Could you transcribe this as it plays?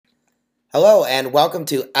Hello, and welcome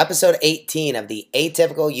to episode 18 of the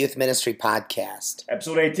Atypical Youth Ministry Podcast.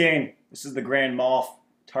 Episode 18. This is the Grand Moff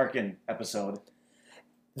Tarkin episode.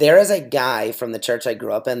 There is a guy from the church I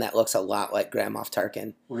grew up in that looks a lot like Grand Moff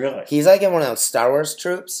Tarkin. Really? He's like in one of those Star Wars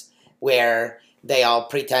troops where they all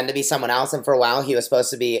pretend to be someone else, and for a while he was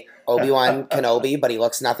supposed to be Obi-Wan Kenobi, but he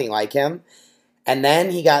looks nothing like him. And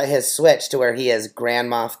then he got his switch to where he is Grand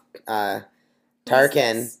Moff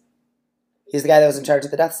Tarkin. He's the guy that was in charge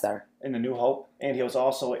of the Death Star. In The New Hope, and he was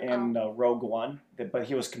also in Rogue One, but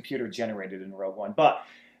he was computer generated in Rogue One. But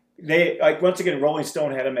they, once again, Rolling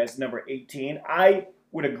Stone had him as number 18. I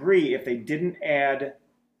would agree if they didn't add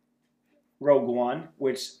Rogue One,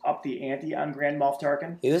 which upped the ante on Grand Moff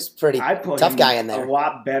Tarkin. He was pretty tough guy in there. A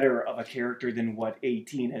lot better of a character than what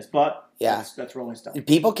 18 is, but yeah, that's Rolling Stone.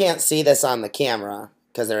 People can't see this on the camera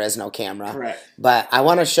because there is no camera. Correct. But I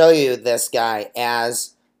want to show you this guy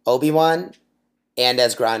as Obi-Wan and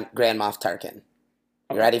as Grand Moff Tarkin.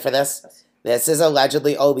 You ready for this? Yes. This is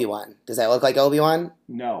allegedly Obi-Wan. Does that look like Obi-Wan?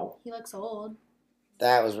 No. He looks old.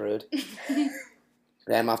 That was rude.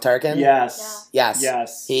 Grand Moff Tarkin? Yes. Yes.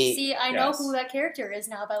 Yes. See, I know who that character is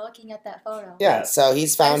now by looking at that photo. Yeah, so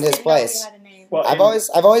he's found his place. Well, I've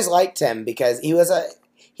always liked him because he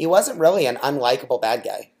wasn't really an unlikable bad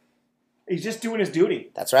guy. He's just doing his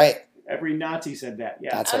duty. That's right. Every Nazi said that. Yeah.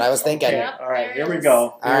 That's what I was thinking. Okay. Yep, All right, here we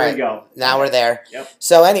go. Here we go. Now we're there. Yep.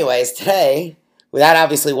 So anyways, today, that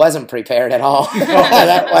obviously wasn't prepared at all.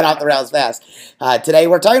 That went off the rails fast. Today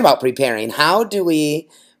we're talking about preparing. How do we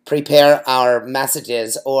prepare our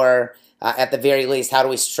messages, or at the very least, how do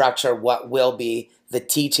we structure what will be the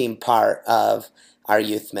teaching part of our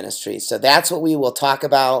youth ministry? So that's what we will talk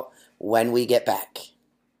about when we get back.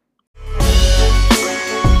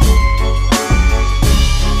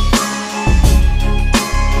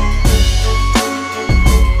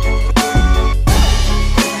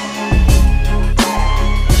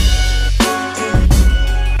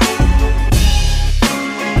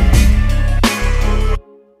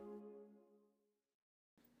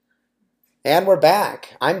 And we're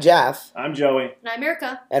back. I'm Jeff. I'm Joey. And I'm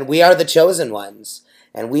Erica. And we are the chosen ones.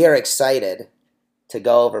 And we are excited to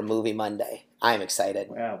go over Movie Monday. I'm excited.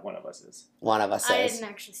 Yeah, one of us is. One of us I is. didn't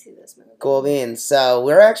actually see this movie. Cool beans. So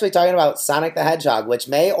we're actually talking about Sonic the Hedgehog, which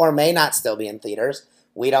may or may not still be in theaters.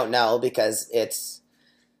 We don't know because it's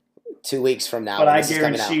 2 weeks from now. But I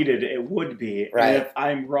guaranteed it would be. Right. And if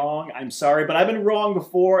I'm wrong, I'm sorry. But I've been wrong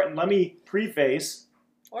before. And let me preface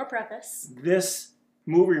Or preface. this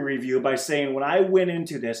movie review by saying when I went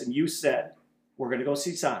into this and you said, we're going to go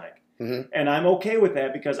see Sonic. Mm-hmm. And I'm okay with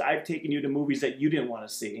that because I've taken you to movies that you didn't want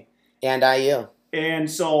to see. And IU. And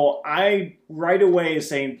so I right away is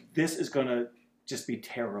saying this is going to just be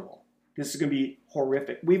terrible. This is going to be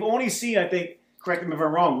horrific. We've only seen, I think, correct me if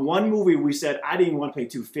I'm wrong, one movie we said I didn't want to pay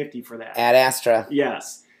 $250 for that. Ad Astra.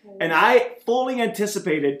 Yes. And I fully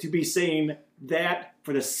anticipated to be saying that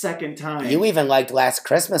for the second time. You even liked Last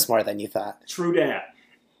Christmas more than you thought. True that.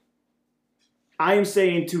 I am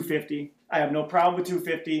saying $250. I have no problem with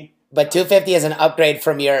 $250. But $250 is an upgrade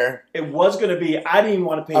from your... It was going to be, I didn't even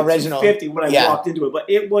want to pay original $250 when I walked into it. But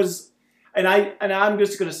it was, and I'm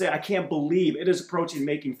just going to say, I can't believe it is approaching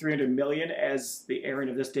making $300 million as the airing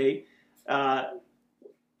of this date.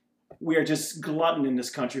 We are just glutton in this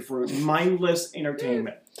country for mindless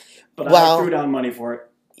entertainment. But I threw down money for it.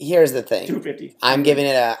 Here's the thing. $250. I'm giving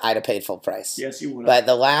it I'd have paid full price. Yes, you would have. But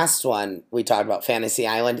the last one we talked about, Fantasy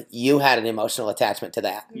Island, you had an emotional attachment to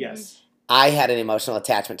that. Yes. I had an emotional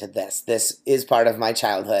attachment to this. This is part of my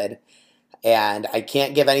childhood. And I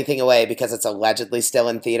can't give anything away because it's allegedly still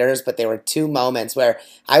in theaters. But there were two moments where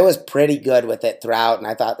I was pretty good with it throughout. And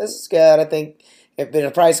I thought, this is good. I think it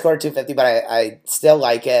probably scored $250, but I still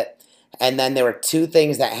like it. And then there were two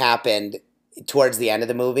things that happened towards the end of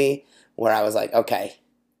the movie where I was like, okay.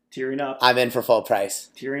 Tearing up. I'm in for full price.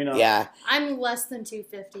 Tearing up. Yeah. I'm less than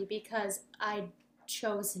 $250 because I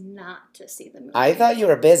chose not to see the movie. I thought you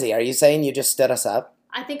were busy. Are you saying you just stood us up?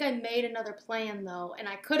 I think I made another plan, though, and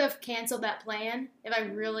I could have canceled that plan if I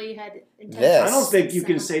really had intended. This. I don't think you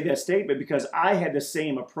can say that statement because I had the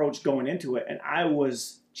same approach going into it, and I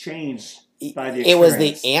was changed by the experience. It was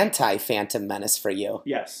the anti-Phantom Menace for you.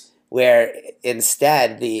 Yes. Where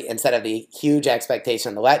instead of the huge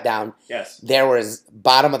expectation, the letdown, yes, there was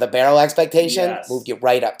bottom of the barrel expectation, yes, moved you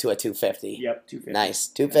right up to a $250. Yep, $250. Nice,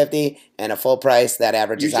 $250 and a full price that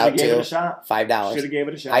averages out to $5. Should have gave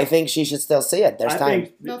it a shot. I think she should still see it. There's time.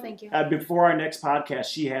 No, thank you. Before our next podcast,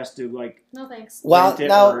 she has to No thanks. Well,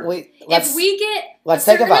 no, if we get a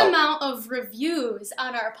certain amount of reviews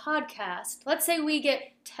on our podcast, let's say we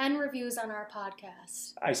get 10 reviews on our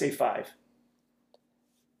podcast. I say 5.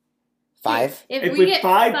 5? If we get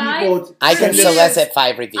 5 people, I can solicit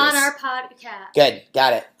 5 reviews on our podcast. Good,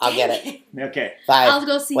 got it. I'll get it. Okay. 5. I'll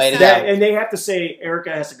go see Way to Sonic. go. And they have to say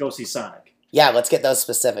Erica has to go see Sonic. Yeah, let's get those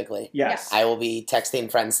specifically. Yes. I will be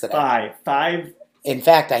texting friends today. 5. In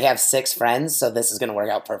fact, I have 6 friends, so this is going to work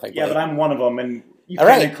out perfectly. Yeah, but I'm one of them, and you All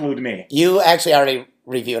can't right. include me. You actually already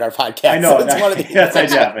reviewed our podcast. I know. So it's one of the Yes, I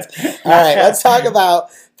have it. All right, let's talk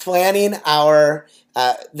about planning our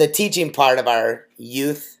the teaching part of our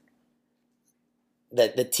youth.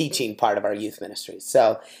 The teaching part of our youth ministry.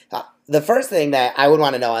 So the first thing that I would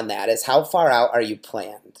want to know on that is how far out are you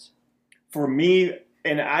planned? For me,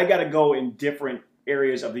 and I got to go in different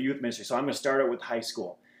areas of the youth ministry, so I'm going to start out with high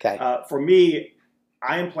school. Okay. For me,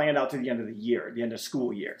 I am planned out to the end of the year, the end of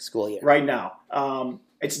school year. School year. Right now.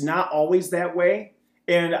 It's not always that way,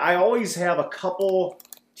 and I always have a couple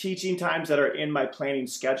teaching times that are in my planning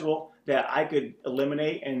schedule that I could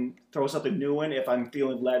eliminate and throw something new in if I'm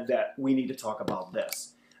feeling led that we need to talk about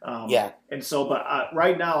this. Yeah. And so, but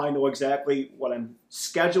right now I know exactly what I'm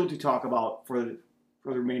scheduled to talk about for the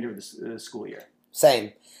remainder of the school year.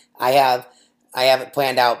 Same. I have it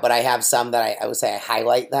planned out, but I have some that I would say I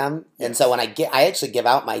highlight them. And so when I actually give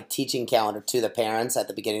out my teaching calendar to the parents at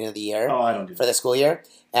the beginning of the year Oh, I don't do for that. the school year.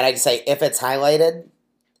 And I just say, if it's highlighted,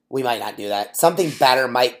 we might not do that. Something better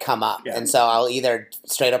might come up. Yeah. And so I'll either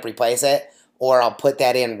straight up replace it or I'll put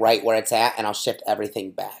that in right where it's at and I'll shift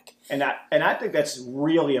everything back. And I think that's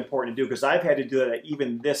really important to do because I've had to do that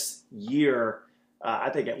even this year. I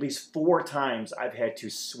think at least 4 times I've had to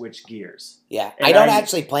switch gears. Yeah. And I don't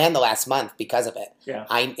actually plan the last month because of it. Yeah.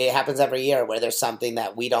 It happens every year where there's something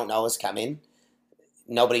that we don't know is coming.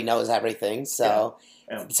 Nobody knows everything. So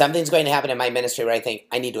Yeah. something's going to happen in my ministry where I think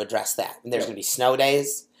I need to address that. And there's Yeah. going to be snow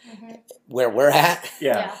days Mm-hmm. where we're at.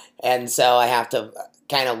 Yeah. And so I have to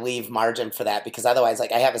kind of leave margin for that because otherwise,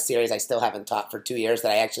 like I have a series I still haven't taught for 2 years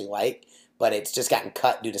that I actually like, but it's just gotten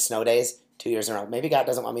cut due to snow days 2 years in a row. Maybe God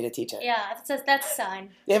doesn't want me to teach it. Yeah, that's a sign.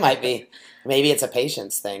 It might be. Maybe it's a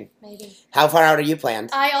patience thing. Maybe. How far out are you planned?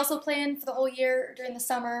 I also plan for the whole year during the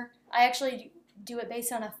summer. I actually do it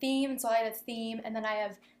based on a theme, so I have a theme, and then I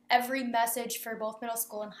have every message for both middle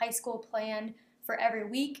school and high school planned for every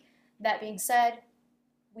week. That being said,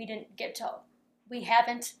 we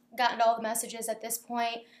haven't gotten to all the messages at this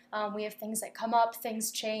point. We have things that come up, things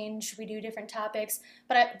change, we do different topics.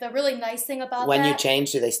 But the really nice thing about When that, you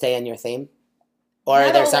change, do they stay in your theme? Or not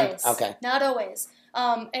are there always. some? Okay. Not always.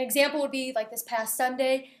 An example would be like this past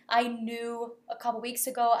Sunday. I knew a couple weeks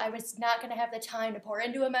ago I was not going to have the time to pour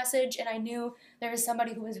into a message, and I knew there was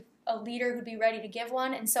somebody who was a leader who'd be ready to give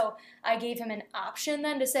one, and so I gave him an option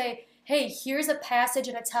then to say, hey, here's a passage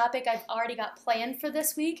and a topic I've already got planned for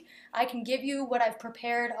this week. I can give you what I've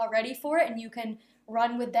prepared already for it, and you can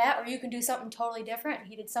run with that, or you can do something totally different.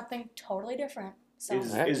 He did something totally different. So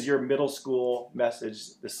Is your middle school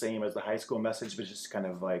message the same as the high school message, but just kind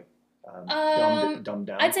of like dumbed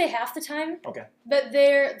down? I'd say half the time. Okay. But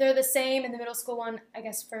they're the same, and the middle school one, I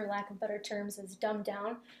guess for lack of better terms, is dumbed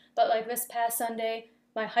down. But like this past Sunday,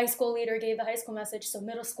 my high school leader gave the high school message, so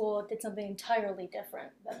middle school did something entirely different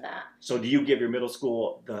than that. So do you give your middle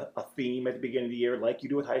school a theme at the beginning of the year like you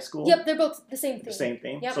do with high school? Yep, they're both the same theme. The same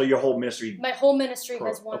theme? Yep. So your whole ministry... My whole ministry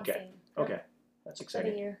has one Okay. theme. Okay. That's For the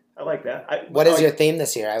exciting. year. I like that. What is your theme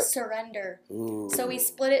this year? Surrender. Ooh. So we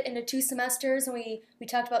split it into 2 semesters, and we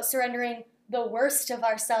talked about surrendering the worst of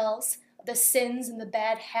ourselves, the sins and the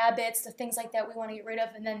bad habits, the things like that we want to get rid of,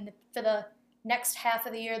 and then for the next half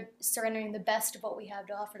of the year, surrendering the best of what we have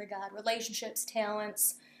to offer to God. Relationships,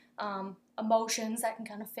 talents, emotions that can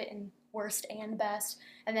kind of fit in worst and best.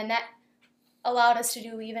 And then that allowed us to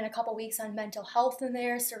do even a couple weeks on mental health in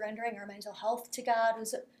there, surrendering our mental health to God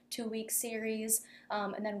was a 2-week series.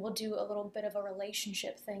 And then we'll do a little bit of a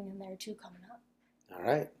relationship thing in there too coming up. All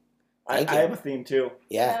right. I Thank you. have a theme too.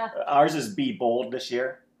 Yeah. Ours is Be Bold this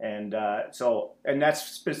year. And that's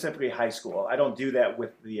specifically high school. I don't do that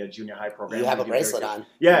with the junior high program. You have We a do bracelet very- on.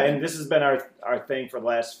 Yeah, and this has been our thing for the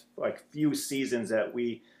last few seasons that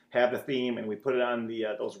we have the theme and we put it on the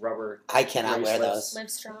those rubber. I cannot wear bracelets. those. Live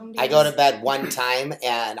strong. I go to bed one time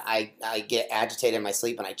and I get agitated in my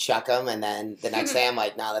sleep and I chuck them, and then the next day I'm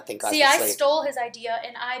like, nah, that thing costs See, me I sleep. stole his idea,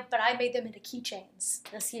 but I made them into keychains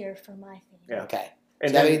this year for my theme. Yeah. Okay.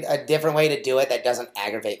 And So then, a different way to do it that doesn't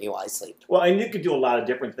aggravate me while I sleep. well, and you could do a lot of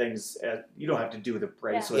different things. You don't have to do the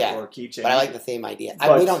bracelet Yeah. or keychain. But I like the theme idea.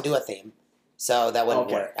 But- We don't do a theme, so that wouldn't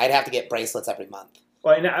Okay. work. I'd have to get bracelets every month.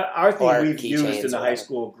 Well, and our thing Or we've keychains used in the or high whatever.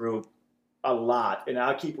 school group a lot, and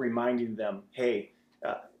I'll keep reminding them, hey,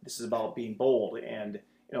 this is about being bold. And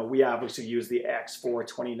we obviously use the Acts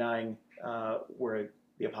 4:29, where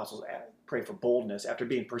the apostles pray for boldness after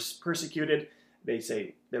being persecuted. they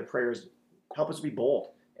say their prayers help us be bold.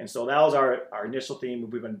 And so that was our initial theme.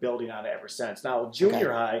 We've been building on it ever since. Now,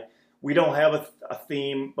 junior high, we don't have a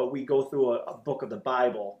theme, but we go through a book of the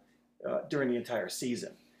Bible during the entire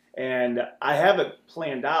season. And I have it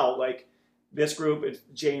planned out, like this group, it's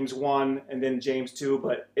James 1 and then James 2,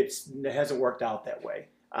 but it hasn't worked out that way.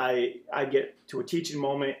 I get to a teaching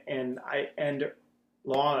moment and I end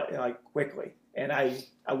quickly. And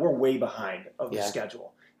we're way behind of the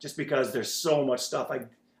schedule just because there's so much stuff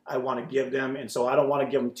I want to give them. And so I don't want to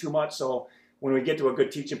give them too much. So when we get to a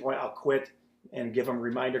good teaching point, I'll quit and give them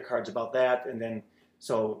reminder cards about that. And then,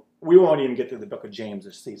 so we won't even get through the book of James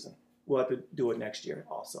this season. We'll have to do it next year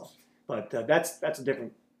also. But that's a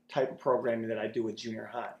different type of programming that I do with junior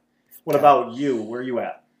high. What about you? Where are you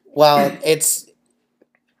at? Well, it's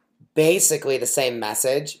basically the same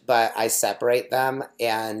message, but I separate them.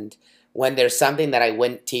 And when there's something that I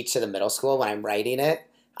wouldn't teach to the middle school, when I'm writing it,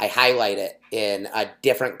 I highlight it in a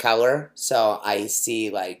different color. So I see,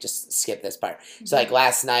 like, just skip this part. So like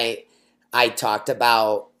last night, I talked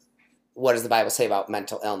about what does the Bible say about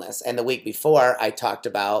mental illness? And the week before, I talked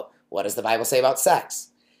about what does the Bible say about sex?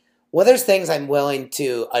 Well, there's things I'm willing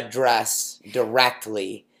to address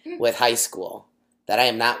directly with high school that I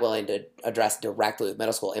am not willing to address directly with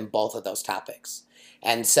middle school in both of those topics.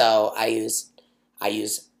 And so I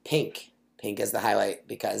use pink. Pink is the highlight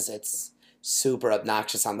because it's super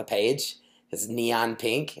obnoxious on the page. It's neon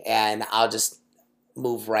pink, and I'll just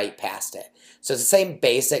move right past it. So it's the same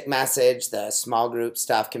basic message. The small group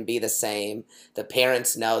stuff can be the same. The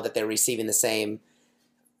parents know that they're receiving the same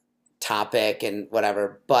topic and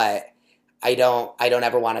whatever, but I don't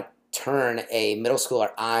ever want to turn a middle schooler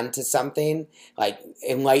on to something, like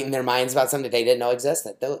enlighten their minds about something they didn't know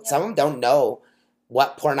existed. Some of them don't know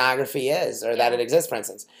what pornography is or that it exists, for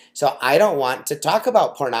instance. So I don't want to talk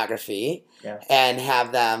about pornography and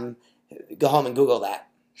have them go home and Google that,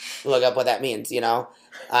 look up what that means, you know?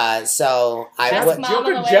 So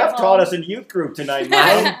Jeff taught us in youth group tonight.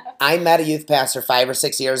 I met a youth pastor 5 or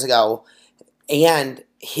 6 years ago, and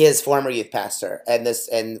his former youth pastor,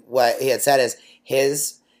 and what he had said is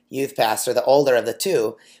his youth pastor, the older of the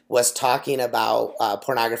two, was talking about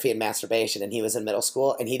pornography and masturbation, and he was in middle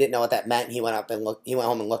school, and he didn't know what that meant. He went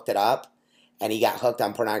home and looked it up, and he got hooked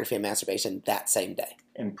on pornography and masturbation that same day.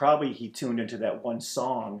 And probably he tuned into that one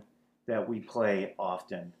song that we play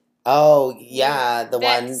often. Oh, yeah, the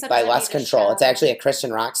one by Lust Control. It's actually a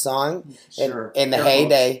Christian rock song in the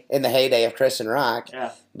heyday of Christian rock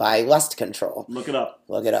by Lust Control. Look it up.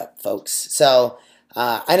 Look it up, folks. So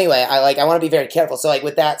anyway, I want to be very careful. So like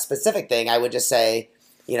with that specific thing, I would just say,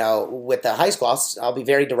 you know, with the high school, I'll be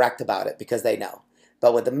very direct about it because they know.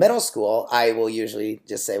 But with the middle school, I will usually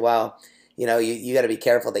just say, well, you know, you got to be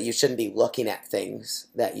careful that you shouldn't be looking at things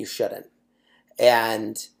that you shouldn't.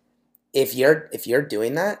 And if you're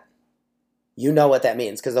doing that, you know what that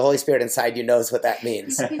means because the Holy Spirit inside you knows what that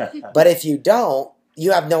means. But if you don't,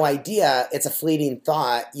 you have no idea. It's a fleeting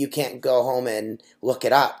thought. You can't go home and look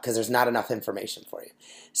it up because there's not enough information for you.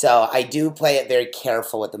 So I do play it very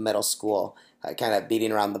careful with the middle school, kind of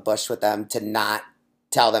beating around the bush with them to not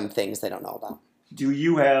tell them things they don't know about. Do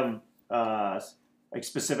you have like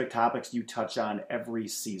specific topics you touch on every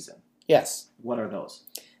season? Yes. What are those?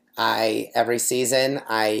 Every season,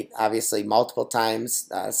 obviously multiple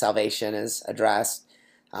times, salvation is addressed.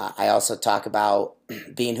 I also talk about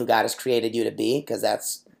being who God has created you to be, because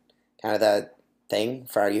that's kind of the thing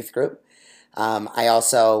for our youth group. I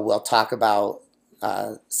also will talk about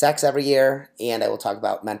sex every year, and I will talk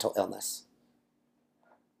about mental illness.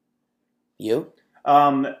 You?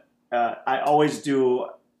 I always do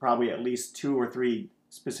probably at least 2 or 3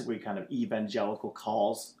 specifically kind of evangelical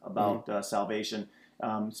calls about salvation.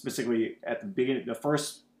 Specifically at the beginning, the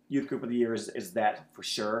first youth group of the year is that for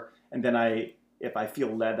sure. And then if I feel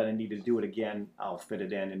led that I need to do it again, I'll fit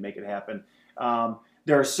it in and make it happen.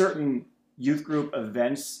 There are certain youth group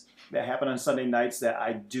events that happen on Sunday nights that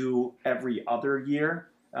I do every other year,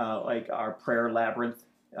 like our prayer labyrinth.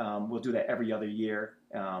 We'll do that every other year,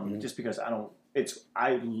 just because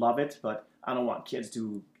I love it, but I don't want kids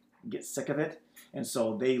to get sick of it. And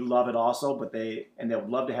so they love it also, but they'll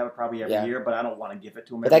love to have it probably every year, but I don't want to give it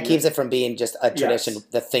to them. But that keeps it from being just a tradition,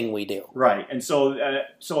 the thing we do. Right. And so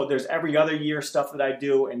there's every other year stuff that I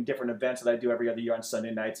do and different events that I do every other year on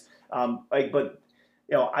Sunday nights. But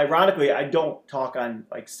you know, ironically, I don't talk on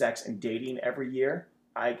like sex and dating every year.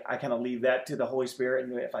 I kind of leave that to the Holy Spirit,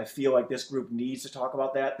 and if I feel like this group needs to talk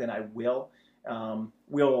about that, then I will.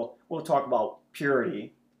 We'll talk about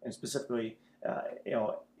purity, and specifically, you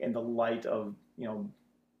know, in the light of, you know,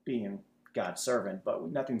 being God's servant,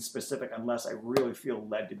 but nothing specific unless I really feel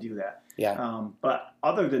led to do that. Yeah. But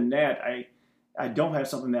other than that, I don't have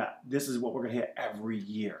something that this is what we're going to hit every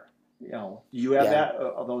year. You have that,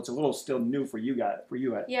 although it's a little still new for you guys.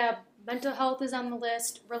 Yeah, mental health is on the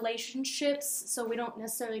list. Relationships, so we don't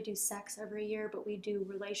necessarily do sex every year, but we do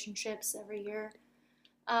relationships every year.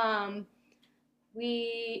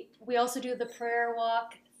 We also do the prayer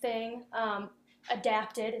walk thing,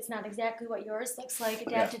 adapted. It's not exactly what yours looks like,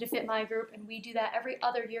 adapted to fit my group, and we do that every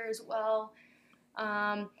other year as well.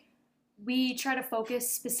 We try to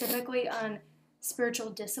focus specifically on spiritual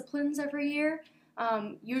disciplines every year.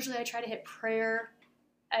 Usually I try to hit prayer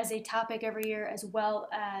as a topic every year, as well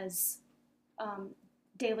as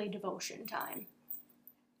daily devotion time.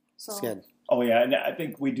 So That's good. Oh, yeah, and I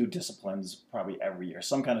think we do disciplines probably every year,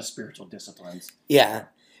 some kind of spiritual disciplines. Yeah.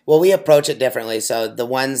 Well, we approach it differently. So the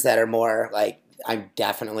ones that are more like, I'm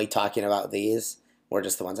definitely talking about these, were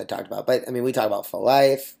just the ones I talked about. But, I mean, we talk about full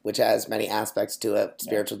life, which has many aspects to it,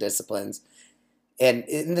 spiritual disciplines. And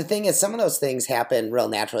the thing is, some of those things happen real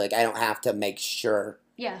naturally. Like, I don't have to make sure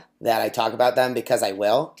that I talk about them because I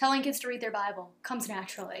will. Telling kids to read their Bible comes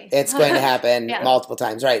naturally. It's going to happen multiple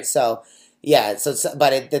times, right? So, yeah.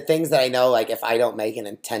 But the things that I know, like if I don't make an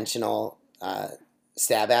intentional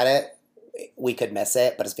stab at it, we could miss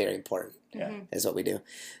it, but it's very important. Yeah, is what we do.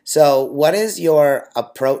 So, what is your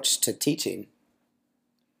approach to teaching?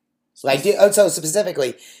 Like, so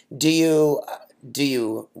specifically, do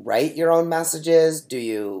you write your own messages? Do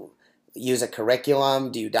you use a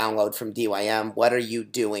curriculum? Do you download from DYM? What are you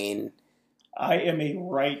doing? I am a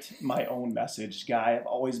write my own message guy. I've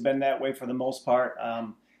always been that way for the most part.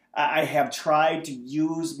 I have tried to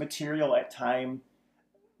use material at time,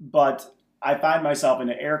 but I find myself, and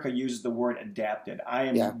Erica uses the word adapted. I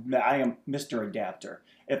am Mr. Adapter.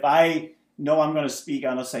 If I know I'm going to speak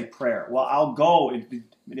on, let's say, prayer, well, I'll go in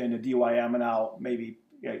the DYM and I'll maybe,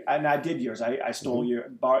 and I did yours. I stole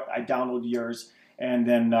I downloaded yours, and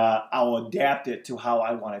then I'll adapt it to how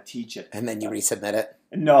I want to teach it. And then you resubmit it?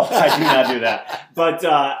 No, I do not do that. But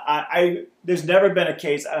there's never been a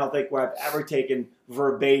case, I don't think, where I've ever taken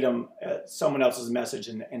verbatim someone else's message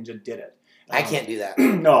and just did it. I can't do that.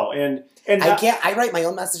 No, and I can't. I write my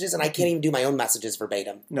own messages, and I can't even do my own messages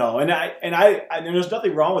verbatim. No, and there's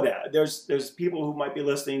nothing wrong with that. There's people who might be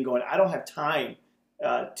listening, going, I don't have time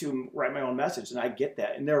to write my own message, and I get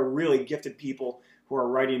that. And there are really gifted people who are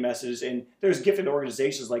writing messages, and there's gifted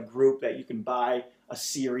organizations like Group that you can buy a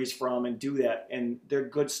series from and do that, and they're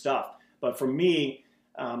good stuff. But for me,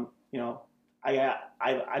 I'm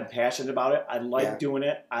passionate about it. I like doing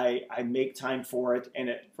it. I make time for it,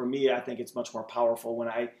 and for me, I think it's much more powerful when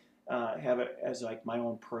I have it as like my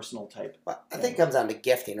own personal type. Well, I think it comes down to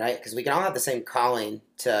gifting, right? Because we can all have the same calling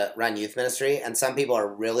to run youth ministry, and some people are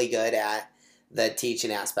really good at the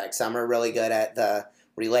teaching aspect. Some are really good at the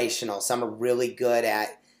relational. Some are really good at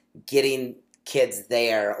getting kids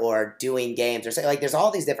there or doing games or like there's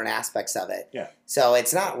all these different aspects of it. Yeah. So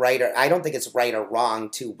it's not right, or I don't think it's right or wrong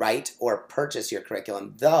to write or purchase your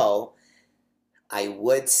curriculum, though I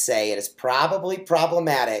would say it is probably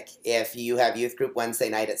problematic if you have youth group Wednesday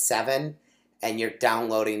night at 7 and you're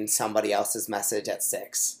downloading somebody else's message at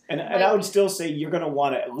 6. And I would still say you're going to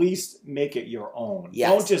want to at least make it your own.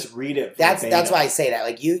 Yes. Don't just read it. That's why I say that.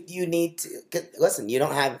 Like you need to listen.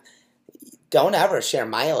 Don't ever share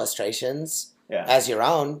my illustrations as your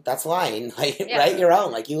own. That's lying. Like, write your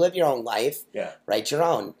own. Like you live your own life. Yeah. Write your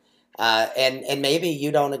own. And maybe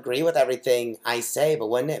you don't agree with everything I say,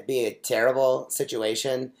 but wouldn't it be a terrible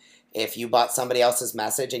situation if you bought somebody else's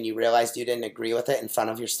message and you realized you didn't agree with it in front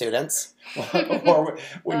of your students? Or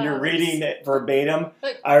when you're reading it verbatim.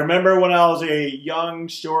 I remember when I was a young,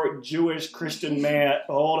 short, Jewish Christian man.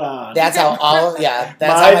 Hold on. That's how that's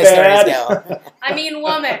how my stories go. I mean,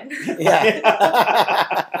 woman.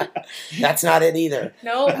 Yeah. That's not it either.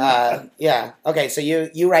 No. Yeah. Okay, so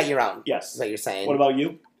you write your own. Yes. Is what you're saying. What about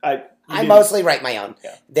you? I mostly write my own.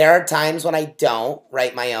 Yeah. There are times when I don't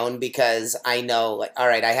write my own because I know, like, all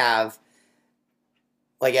right, I have,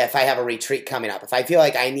 like, if I have a retreat coming up, if I feel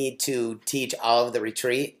like I need to teach all of the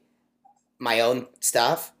retreat, my own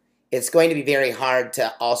stuff, it's going to be very hard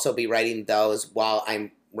to also be writing those while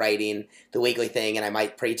I'm writing the weekly thing, and I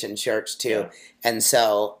might preach in church too. Yeah. And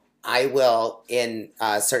so I will, in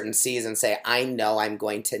certain seasons, say, I know I'm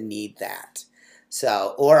going to need that.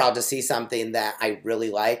 So, or I'll just see something that I really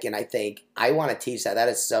like and I think, I want to teach that. That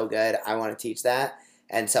is so good. I want to teach that.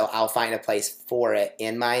 And so I'll find a place for it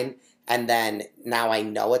in mine. And then now I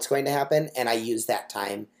know what's going to happen. And I use that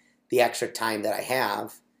time, the extra time that I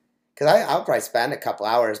have. Because I'll probably spend a couple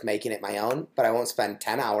hours making it my own, but I won't spend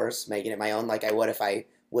 10 hours making it my own like I would if I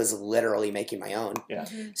was literally making my own. Yeah.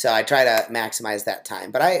 Mm-hmm. So I try to maximize that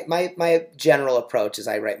time. But my general approach is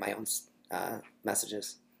I write my own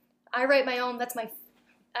messages. I write my own. That's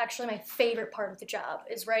actually my favorite part of the job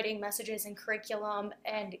is writing messages and curriculum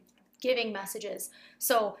and giving messages.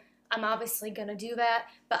 So I'm obviously going to do that,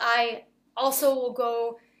 but I also will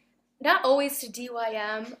go, not always to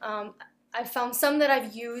DYM. I've found some that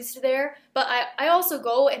I've used there, but I also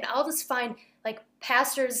go and I'll just find like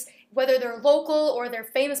pastors, whether they're local or they're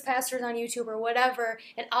famous pastors on YouTube or whatever,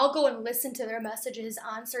 and I'll go and listen to their messages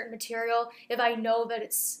on certain material if I know that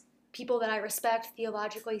it's people that I respect,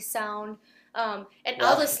 theologically sound. And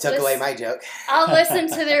Well, I'll just took away my joke. I'll listen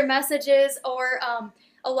to their messages, or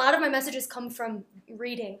a lot of my messages come from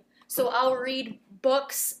reading. So I'll read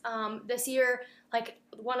books. This year, like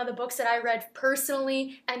one of the books that I read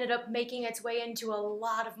personally ended up making its way into a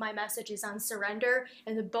lot of my messages on surrender,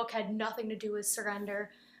 and the book had nothing to do with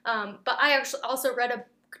surrender. But I actually also read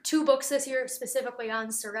 2 books this year specifically on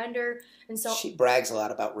surrender, and so She brags a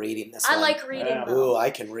lot about reading this I one. like reading. Yeah. Though. Ooh, I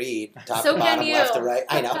can read. Top So to can bottom, you. left to right.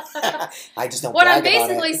 I know. I just don't What brag I'm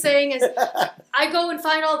basically about saying is I go and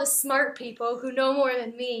find all the smart people who know more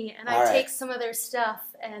than me, and I All right. take some of their stuff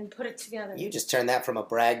and put it together. it. You just turned that from a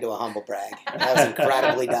brag to a humble brag. That was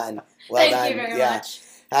incredibly done. Well Thank done. you very yeah.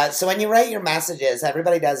 much. So when you write your messages,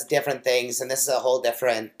 everybody does different things, and this is a whole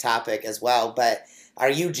different topic as well, but are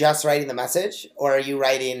you just writing the message, or are you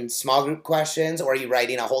writing small group questions, or are you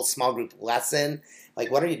writing a whole small group lesson? Like,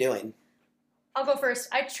 what are you doing? I'll go first.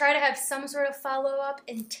 I try to have some sort of follow-up,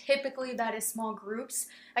 and typically that is small groups.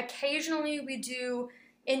 Occasionally we do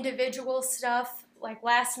individual stuff, like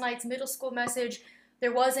last night's middle school message.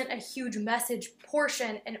 There wasn't a huge message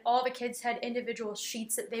portion, and all the kids had individual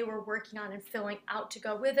sheets that they were working on and filling out to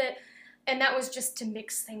go with it. And that was just to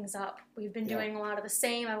mix things up. We've been doing a lot of the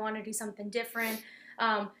same. I want to do something different.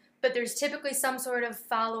 But there's typically some sort of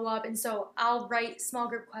follow-up, and so I'll write small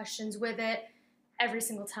group questions with it every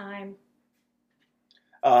single time.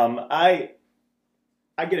 I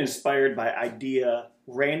get inspired by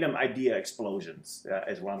random idea explosions,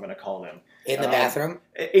 is what I'm going to call them. In the bathroom?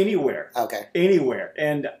 Anywhere. Okay. Anywhere.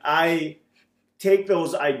 And I take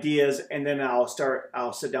those ideas and then I'll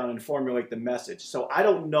sit down and formulate the message. So I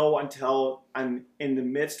don't know until I'm in the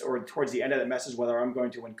midst or towards the end of the message whether I'm going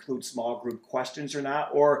to include small group questions or not,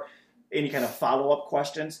 or any kind of follow-up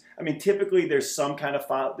questions. I mean, typically there's always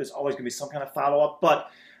going to be some kind of follow-up, but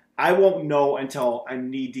I won't know until I'm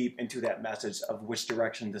knee-deep into that message of which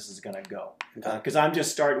direction this is going to go. Because I'm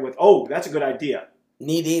just starting with, that's a good idea.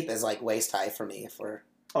 Knee-deep is like waist-high for me, if we're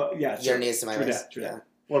your knees to my waist. True that.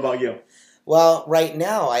 What about you? Well, right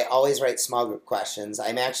now, I always write small group questions.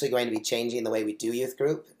 I'm actually going to be changing the way we do youth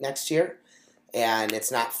group next year, and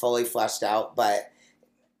it's not fully fleshed out, but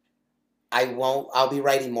I'll be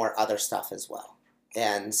writing more other stuff as well.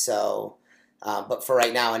 And so, but for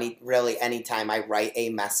right now, anytime I write a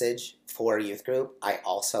message for a youth group, I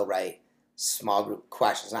also write small group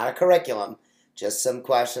questions, not a curriculum, just some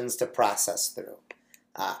questions to process through.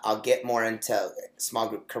 I'll get more into small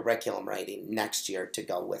group curriculum writing next year to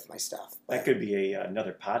go with my stuff. That could be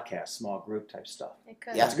another podcast, small group type stuff. It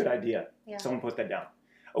could. Yeah. That's a good idea. Yeah. Someone put that down.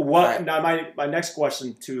 Right. Now, my next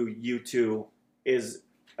question to you two is,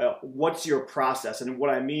 what's your process? And what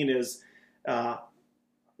I mean is,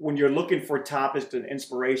 when you're looking for topics and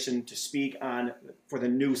inspiration to speak on for the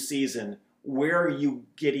new season, where are you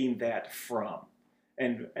getting that from?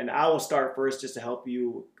 And I will start first just to help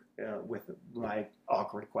you with my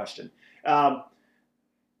awkward question.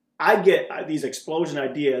 I get these explosion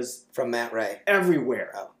ideas From Matt Ray.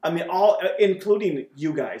 everywhere. Oh. I mean, including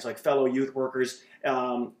you guys, like fellow youth workers.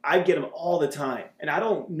 I get them all the time, and I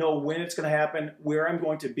don't know when it's going to happen, where I'm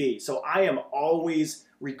going to be. So I am always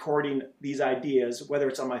recording these ideas, whether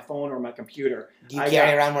it's on my phone or my computer. Do you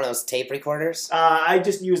carry around one of those tape recorders? I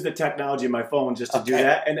just use the technology in my phone just to do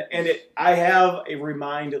that, and I have a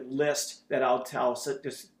remind list that I'll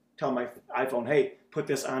just tell my iPhone, hey, put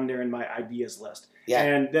this on there in my ideas list. Yeah.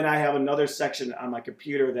 And then I have another section on my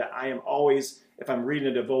computer that I am always, if I'm reading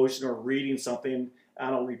a devotion or reading something,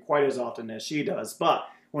 I don't read quite as often as she does, but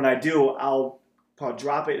when I do, I'll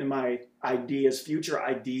drop it in my future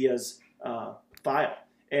ideas file.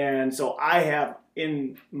 And so I have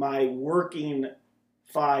in my working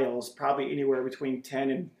files probably anywhere between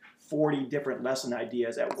 10 and 40 different lesson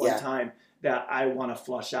ideas at one time that I want to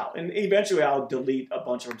flush out. And eventually I'll delete a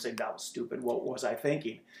bunch of them saying, that was stupid, what was I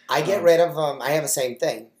thinking? I get rid of them. I have the same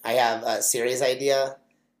thing. I have a series idea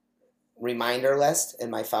reminder list in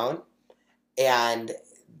my phone. And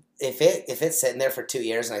if it's sitting there for 2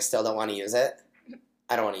 years and I still don't want to use it,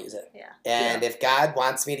 I don't want to use it. Yeah. And if God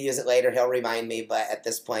wants me to use it later, he'll remind me. But at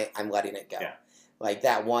this point, I'm letting it go. Yeah. Like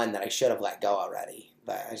that one that I should have let go already.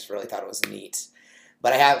 But I just really thought it was neat.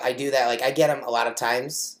 But I do that, like I get them a lot of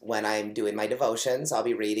times when I'm doing my devotions. I'll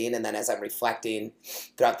be reading, and then as I'm reflecting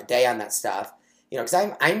throughout the day on that stuff, because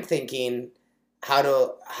I'm thinking, how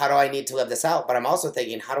do I need to live this out? But I'm also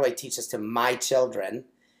thinking, how do I teach this to my children?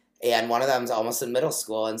 And one of them is almost in middle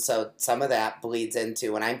school, and so some of that bleeds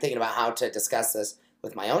into when I'm thinking about how to discuss this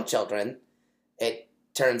with my own children. It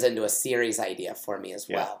turns into a series idea for me as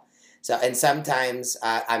well. So, and sometimes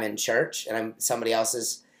I'm in church and somebody else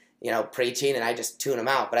is preaching, and I just tune them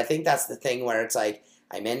out. But I think that's the thing where it's like,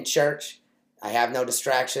 I'm in church, I have no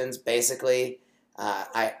distractions, basically.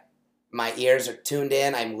 My ears are tuned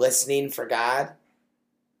in, I'm listening for God.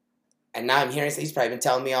 And now I'm hearing, he's probably been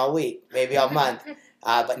telling me all week, maybe all month.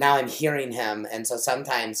 But now I'm hearing him. And so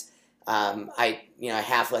sometimes I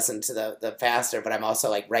half listen to the pastor, but I'm also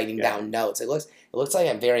like writing down notes. It looks like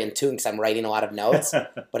I'm very in tune because I'm writing a lot of notes,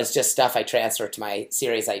 but it's just stuff I transfer to my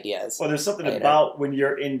series ideas. Well, there's something about when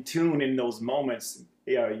you're in tune in those moments,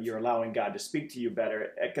 you're allowing God to speak to you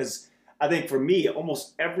better. Because I think for me,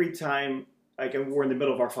 almost every time, like we're in the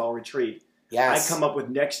middle of our fall retreat, I come up with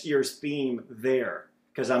next year's theme there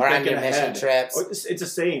because I'm thinking ahead. Mission trips. It's the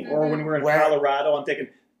same. Or when we're in Colorado, I'm thinking,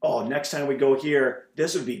 oh, next time we go here,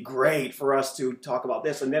 this would be great for us to talk about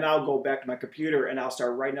this. And then I'll go back to my computer and I'll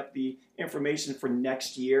start writing up the information for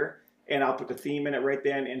next year. And I'll put the theme in it right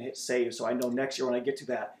then and hit save. So I know next year when I get to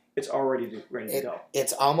that, it's already ready to go.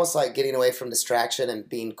 It's almost like getting away from distraction and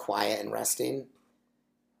being quiet and resting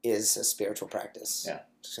is a spiritual practice. Yeah.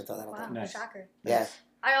 Just throw that out there. Nice. Shocker. Yeah.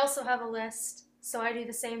 I also have a list, so I do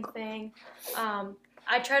the same thing.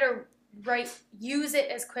 I try to use it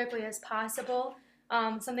as quickly as possible.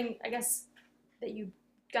 Something, I guess, that you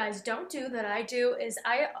guys don't do that I do is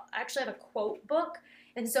I actually have a quote book.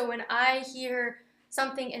 And so when I hear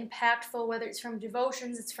something impactful, whether it's from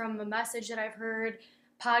devotions, it's from a message that I've heard,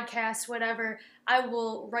 podcast, whatever, I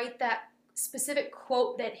will write that specific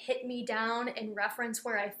quote that hit me down and reference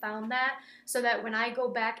where I found that, so that when I go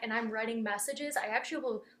back and I'm writing messages, I actually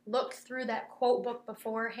will look through that quote book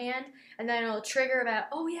beforehand, and then it'll trigger that,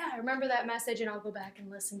 oh yeah, I remember that message, and I'll go back and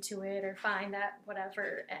listen to it or find that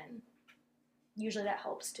whatever, and usually that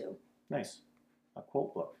helps too. Nice. A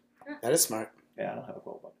quote book. That is smart. Yeah, I don't have a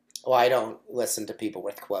quote book. Well, I don't listen to people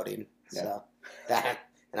worth quoting, so that,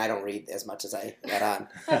 and I don't read as much as I let on.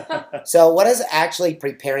 So what does actually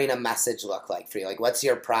preparing a message look like for you? Like, what's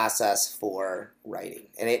your process for writing?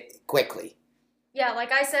 And it quickly. Yeah,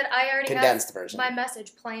 like I said, I already Condensed have version. my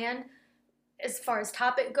message planned as far as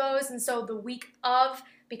topic goes, and so the week of,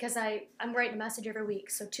 because I'm writing a message every week.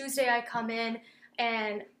 So Tuesday I come in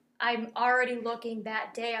and I'm already looking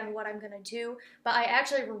that day on what I'm going to do, but I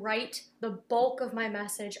actually write the bulk of my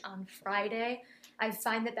message on Friday. I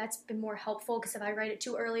find that that's been more helpful because if I write it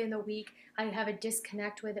too early in the week, I have a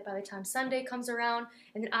disconnect with it by the time Sunday comes around.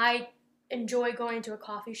 And then I enjoy going to a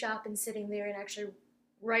coffee shop and sitting there and actually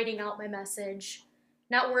writing out my message.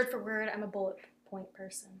 Not word for word, I'm a bullet point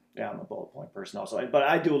person. Yeah, I'm a bullet point person also. But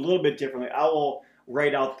I do a little bit differently. I will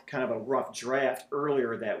write out kind of a rough draft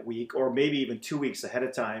earlier that week or maybe even 2 weeks ahead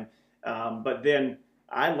of time. But then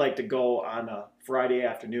I like to go on a Friday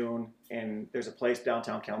afternoon, and there's a place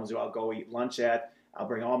downtown Kalamazoo I'll go eat lunch at. I'll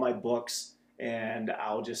bring all my books, and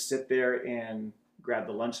I'll just sit there and grab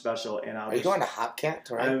the lunch special. And Are you going to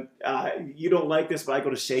Hopcat? Right? You don't like this, but I go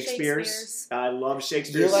to Shakespeare's. I love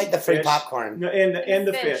Shakespeare's. You like the free fish. Popcorn. No, and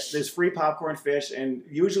the fish. There's free popcorn, fish, and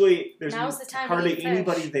usually there's hardly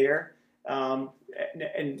anybody there. And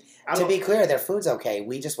to be clear, their food's okay.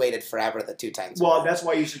 We just waited forever the 2 times. Well, that's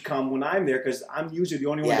why you should come when I'm there, because I'm usually the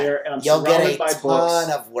only one there, and I'm surrounded by books. You'll get a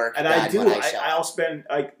ton of work and done I do. when I show I'll spend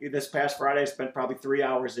this past Friday. I spent probably 3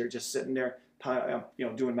 hours there, just sitting there,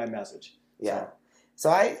 doing my message. Yeah. So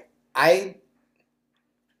I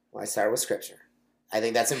start with scripture. I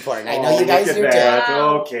think that's important. I know you guys do too.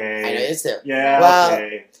 Okay. I know you do. Yeah. Well,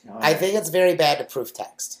 okay. I think it's very bad to proof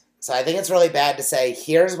text. So I think it's really bad to say,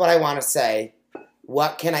 here's what I want to say.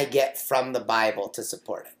 What can I get from the Bible to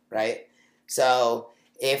support it, right? So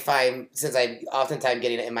since I'm oftentimes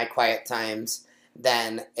getting it in my quiet times,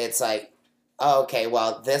 then it's like, oh, okay,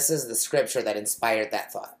 well, this is the scripture that inspired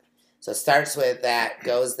that thought. So it starts with that,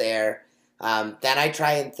 goes there. Then I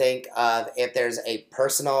try and think of if there's a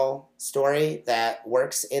personal story that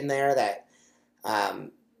works in there that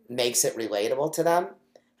makes it relatable to them.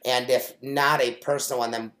 And if not a personal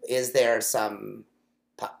one, then is there some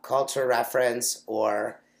pop culture reference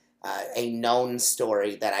or a known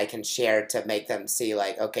story that I can share to make them see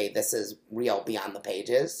like, okay, this is real beyond the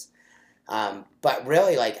pages. But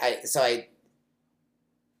really, I start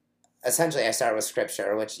with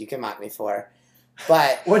scripture, which you can mock me for.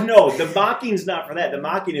 But well, no, the mocking's not for that. The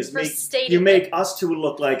mocking is make us two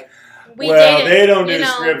look like We well, did it, they don't do you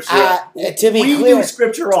know. scripture. To be we clear, do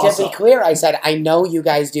scripture to also. be clear, I said I know you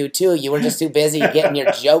guys do too. You were just too busy getting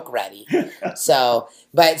your joke ready. So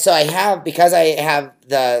I have, because I have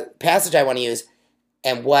the passage I want to use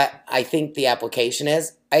and what I think the application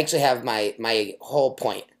is. I actually have my whole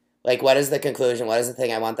point. Like, what is the conclusion? What is the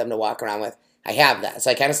thing I want them to walk around with? I have that.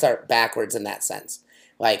 So I kind of start backwards in that sense.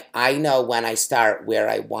 Like, I know when I start where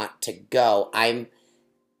I want to go. I'm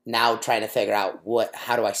now trying to figure out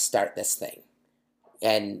how do I start this thing?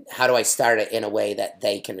 And how do I start it in a way that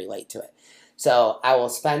they can relate to it? So I will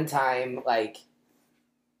spend time, like,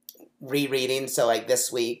 rereading. So, like,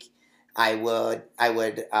 this week, I would,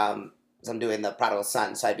 so I'm doing the prodigal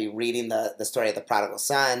son. So I'd be reading the story of the prodigal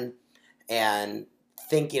son and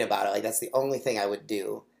thinking about it. Like, that's the only thing I would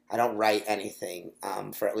do. I don't write anything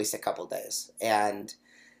for at least a couple days. And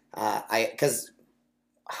because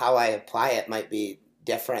how I apply it might be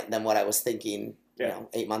different than what I was thinking,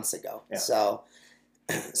 8 months ago. Yeah. So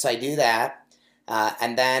I do that.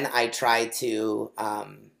 And then I try to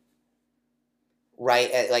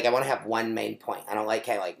write, like, I want to have one main point. I don't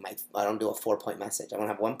I don't do a 4-point message. I want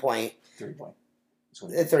to have 1 point. 3-point.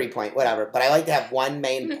 3-point, whatever. But I like to have one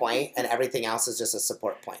main point, and everything else is just a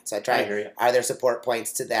support point. So I try, are there support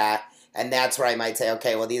points to that? And that's where I might say,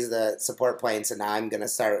 okay, well, these are the support points, and now I'm going to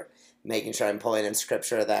start making sure I'm pulling in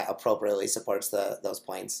scripture that appropriately supports those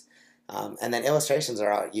points. And then illustrations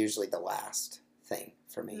are usually the last thing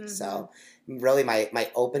for me. Mm-hmm. So really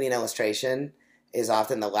my opening illustration is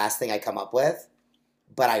often the last thing I come up with,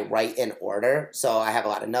 but I write in order. So I have a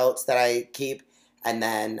lot of notes that I keep. And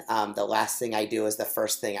then the last thing I do is the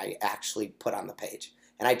first thing I actually put on the page.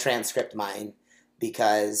 And I transcript mine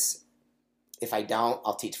because if I don't,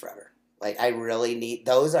 I'll teach forever. Like, I really need,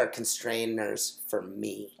 those are constrainers for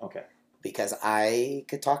me. Okay. Because I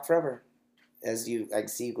could talk forever, as I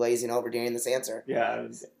see you glazing over during this answer. Yeah,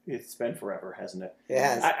 it's been forever, hasn't it?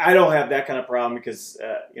 Yeah. I don't have that kind of problem because,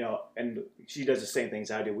 and she does the same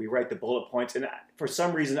things I do. We write the bullet points, and for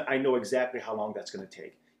some reason, I know exactly how long that's going to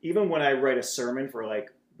take. Even when I write a sermon for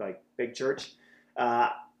like big church,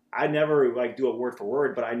 I never do it word for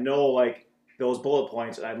word, but I know those bullet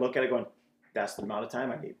points, and I look at it going, that's the amount of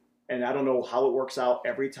time I need. And I don't know how it works out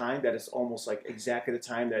every time that it's almost exactly the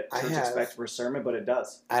time that church expects for a sermon, but it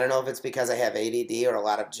does. I don't know if it's because I have ADD or a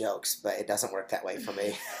lot of jokes, but it doesn't work that way for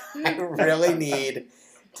me. I really need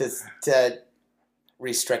to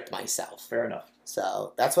restrict myself. Fair enough.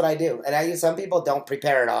 So that's what I do. And some people don't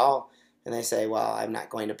prepare at all. And they say, well, I'm not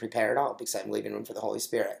going to prepare at all because I'm leaving room for the Holy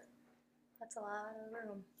Spirit. That's a lot of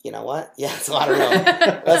room. You know what? Yeah, it's a lot of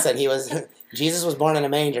room. Listen, Jesus was born in a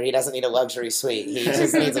manger. He doesn't need a luxury suite. He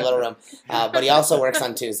just needs a little room. But he also works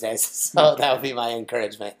on Tuesdays. So that would be my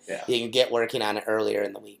encouragement. Yeah. You can get working on it earlier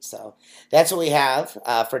in the week. So that's what we have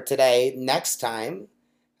for today. Next time,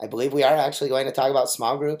 I believe we are actually going to talk about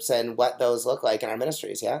small groups and what those look like in our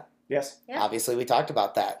ministries, yeah? Yes. Yeah. Obviously, we talked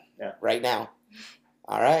about that right now.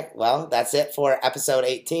 All right. Well, that's it for episode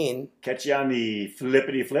 18. Catch you on the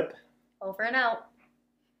flippity flip. Over and out.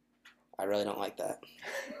 I really don't like that.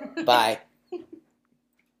 Bye.